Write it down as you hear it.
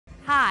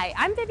Hi,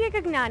 I'm Divya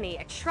Gagnani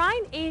at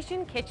Shrine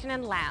Asian Kitchen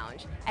and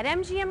Lounge at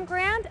MGM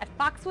Grand at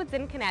Foxwoods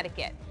in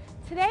Connecticut.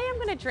 Today I'm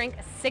going to drink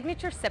a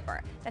signature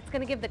sipper that's going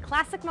to give the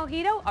classic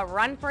mojito a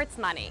run for its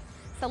money.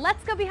 So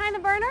let's go behind the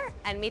burner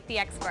and meet the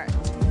expert.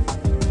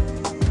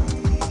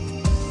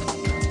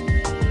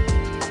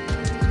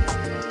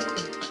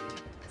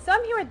 So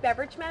I'm here with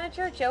beverage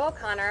manager Joe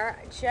O'Connor.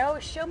 Joe,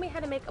 show me how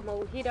to make a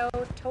mojito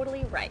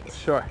totally right.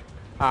 Sure.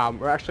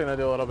 We're actually going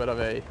to do a little bit of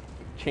a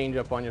change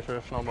up on your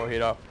traditional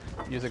mojito.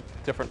 Use a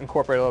different,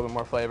 incorporate a little bit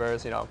more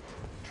flavors, you know,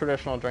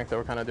 traditional drink that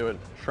we're kind of doing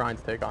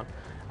Shrine's take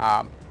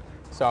on.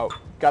 So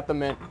got the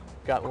mint,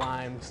 got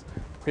limes.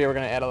 Here we're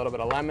going to add a little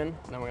bit of lemon,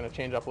 and then we're going to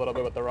change up a little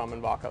bit with the rum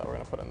and vodka that we're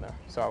going to put in there.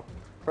 So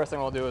first thing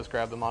we'll do is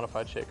grab the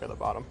modified shaker at the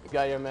bottom. You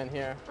got your mint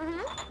here.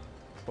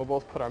 We'll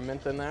both put our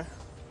mint in there.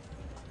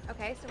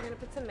 Okay, so we're going to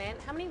put some mint.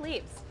 How many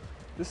leaves?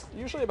 This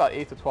usually about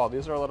 8 to 12.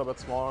 These are a little bit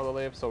smaller, the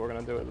leaves, so we're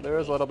going to do it. There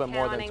is a little bit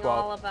more than 12. Counting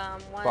all of them.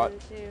 1,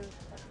 2,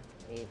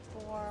 3,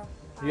 4,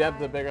 5. You have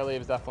the bigger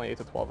leaves, definitely 8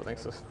 to 12. I think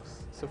is a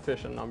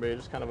sufficient number. You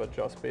just kind of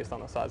adjust based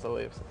on the size of the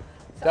leaves.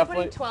 So definitely.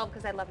 I'm putting 12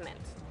 because I love mint.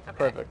 Okay.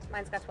 Perfect.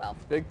 Mine's got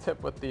 12. Big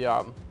tip with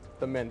the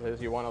mint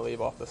is you want to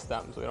leave off the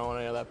stems. We don't want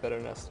any of that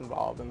bitterness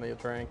involved in the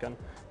drink, and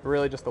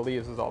really just the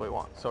leaves is all we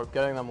want. So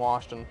getting them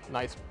washed and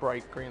nice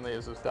bright green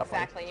leaves is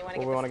definitely what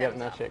we want to get in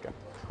that shaker.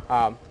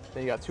 Then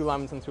you got 2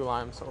 lemons and 2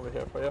 limes over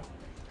here for you.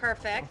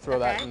 Perfect. I'll throw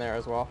that in there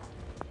as well.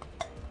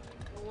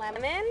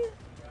 Lemon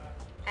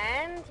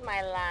and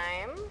my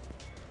lime.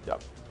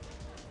 Yep.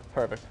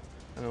 Perfect.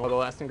 And then the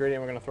last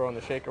ingredient we're going to throw in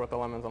the shaker with the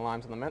lemons and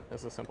limes and the mint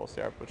is the simple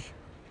syrup, which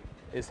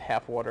is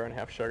half water and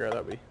half sugar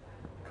that we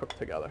cook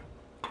together.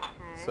 Okay.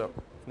 So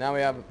now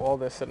we have all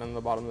this sitting in the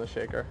bottom of the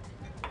shaker.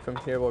 From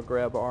here we'll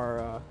grab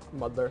our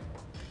muddler.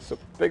 So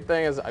big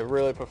thing is I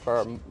really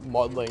prefer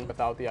muddling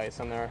without the ice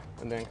in there,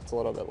 and then it's a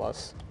little bit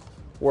less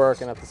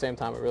work, and at the same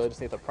time we really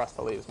just need to press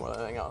the leaves more than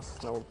anything else.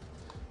 No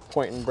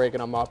point in breaking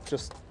them up,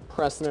 just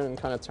pressing it and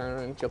kind of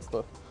turning it, gets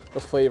the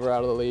flavor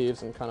out of the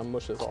leaves and kind of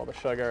mushes all the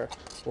sugar,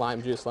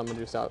 lime juice, lemon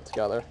juice out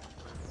together.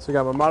 So we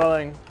got my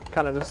muddling,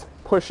 kind of just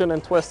pushing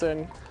and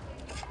twisting,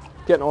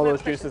 getting all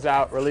those juices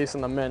out, releasing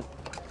the mint.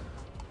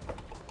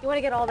 You want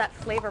to get all that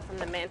flavor from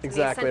the mint.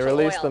 Exactly,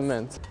 release the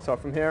mint. So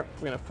from here,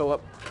 we're going to fill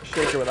up the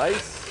shaker with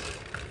ice.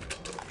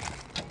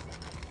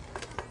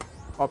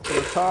 Up to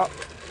the top.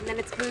 And then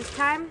it's booze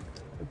time?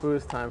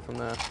 Booze time from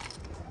there.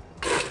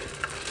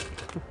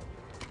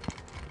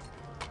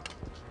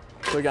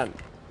 So again,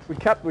 we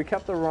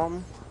kept the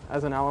rum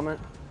as an element,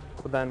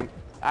 but then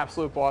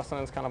Absolut Boston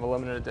is kind of a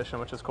limited edition,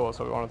 which is cool,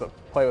 so we wanted to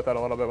play with that a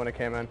little bit when it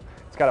came in.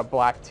 It's got a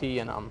black tea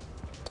and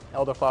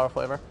elderflower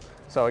flavor.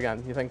 So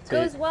again, you think tea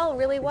goes well,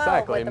 really well.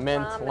 Exactly, with the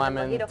mint,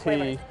 lemon, tea,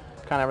 flavors.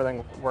 kind of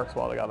everything works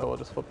well together. We'll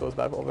just flip those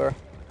back over.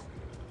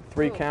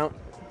 3 count,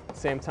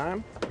 same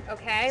time.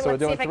 Okay, so we're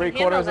doing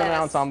 3/4 of an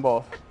ounce on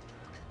both.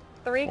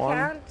 3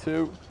 count. 1,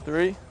 2,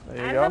 3. There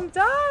you and go. I'm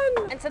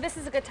done. And so this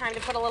is a good time to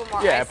put a little more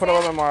ice Yeah, put a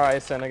little in. bit more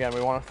ice in. Again,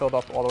 we want it filled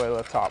up all the way to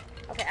the top.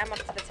 Okay, I'm up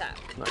to the top.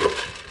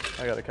 Nice.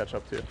 I got to catch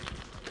up too.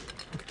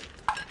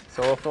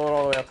 So we'll fill it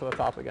all the way up to the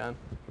top again.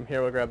 From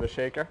here, we'll grab the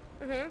shaker.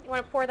 You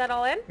want to pour that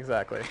all in?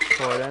 Exactly.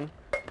 Pour it in.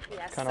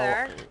 Yes, kind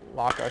sir. of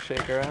lock our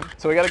shaker in.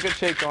 So we got a good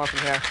shake going from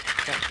here.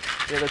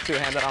 The other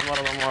two-handed. I'm a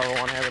little bit more of a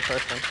one-handed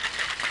person.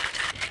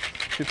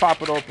 If you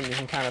pop it open, you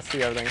can kind of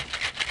see everything.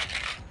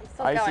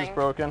 Ice is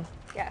broken.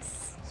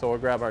 Yes. So we'll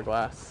grab our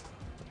glass.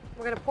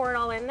 We're going to pour it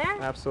all in there?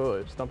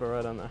 Absolutely. Just dump it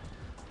right in there.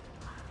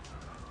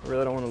 We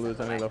really don't want to lose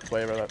any of the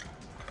flavor that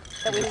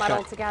we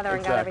muddled together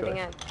and got everything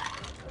in.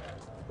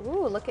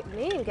 Ooh, look at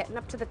me. I'm getting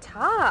up to the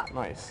top.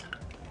 Nice.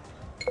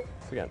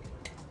 So again,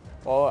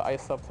 all the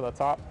ice up to the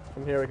top.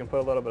 From here, we can put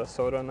a little bit of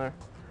soda in there.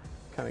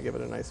 Kind of give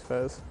it a nice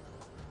fizz.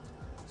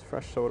 It's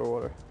fresh soda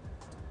water.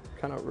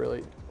 Kind of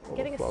really I'm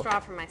getting a straw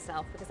for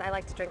myself because I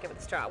like to drink it with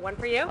a straw. One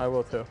for you? I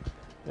will too.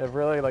 You have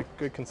really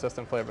good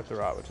consistent flavor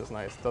throughout, which is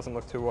nice. It doesn't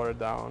look too watered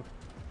down.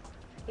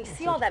 You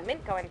see all that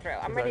mint going through.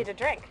 I'm ready to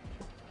drink.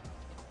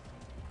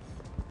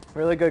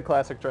 Really good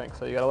classic drink.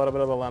 So you got a little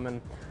bit of the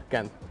lemon.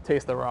 Again,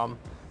 taste the rum,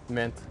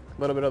 mint,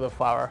 a little bit of the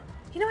flour.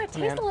 You know, I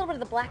taste a little bit of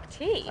the black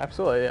tea.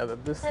 Absolutely, yeah.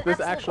 This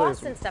actually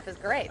Boston stuff is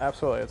great.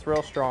 Absolutely, it's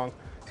real strong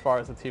as far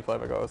as the tea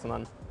flavor goes, and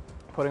then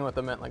putting with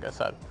the mint, like I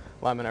said,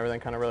 lemon, everything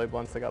kind of really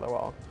blends together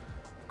well.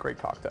 Great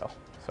cocktail.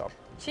 So.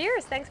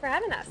 Cheers! Thanks for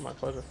having us. My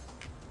pleasure.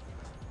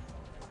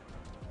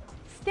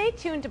 Stay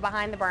tuned to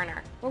Behind the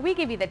Burner, where we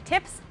give you the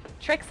tips,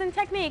 tricks, and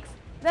techniques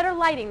that are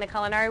lighting the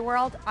culinary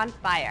world on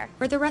fire.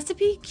 For the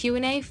recipe,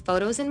 Q&A,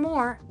 photos, and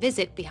more,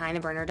 visit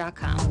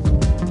BehindTheBurner.com.